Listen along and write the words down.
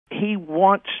he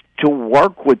wants to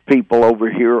work with people over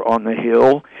here on the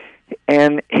Hill,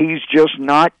 and he's just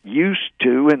not used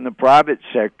to, in the private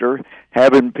sector,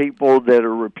 having people that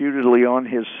are reputedly on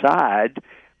his side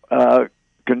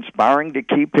conspiring to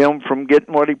keep him from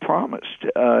getting what he promised.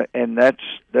 And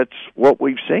that's what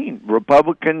we've seen.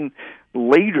 Republican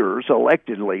leaders,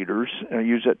 elected leaders, I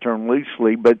use that term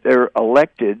loosely, but they're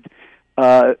elected,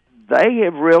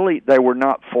 they were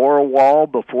not for a wall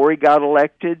before he got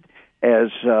elected.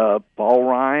 As Paul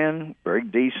Ryan, very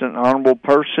decent, honorable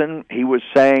person, he was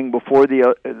saying before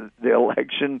the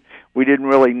election, we didn't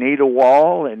really need a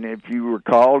wall. And if you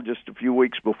recall, just a few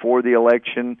weeks before the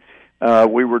election,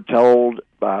 we were told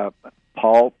by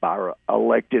our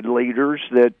elected leaders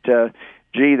that,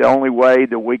 the only way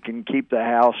that we can keep the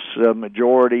House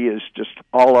majority is just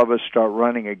all of us start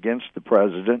running against the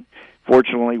president.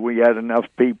 Fortunately, we had enough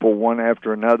people, one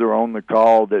after another, on the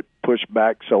call that pushed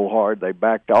back so hard they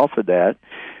backed off of that.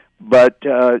 But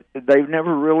they've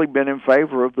never really been in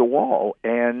favor of the wall.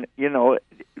 And, in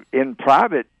the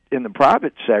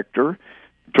private sector,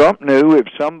 Trump knew if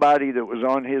somebody that was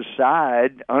on his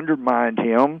side undermined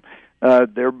him,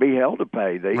 there'd be hell to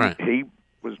pay. Right. He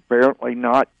was apparently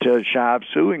not shy of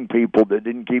suing people that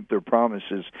didn't keep their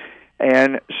promises.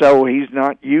 And so he's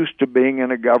not used to being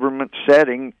in a government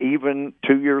setting, even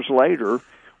 2 years later,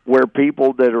 where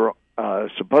people that are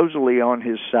supposedly on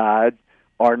his side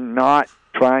are not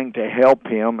trying to help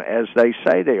him as they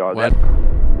say they are.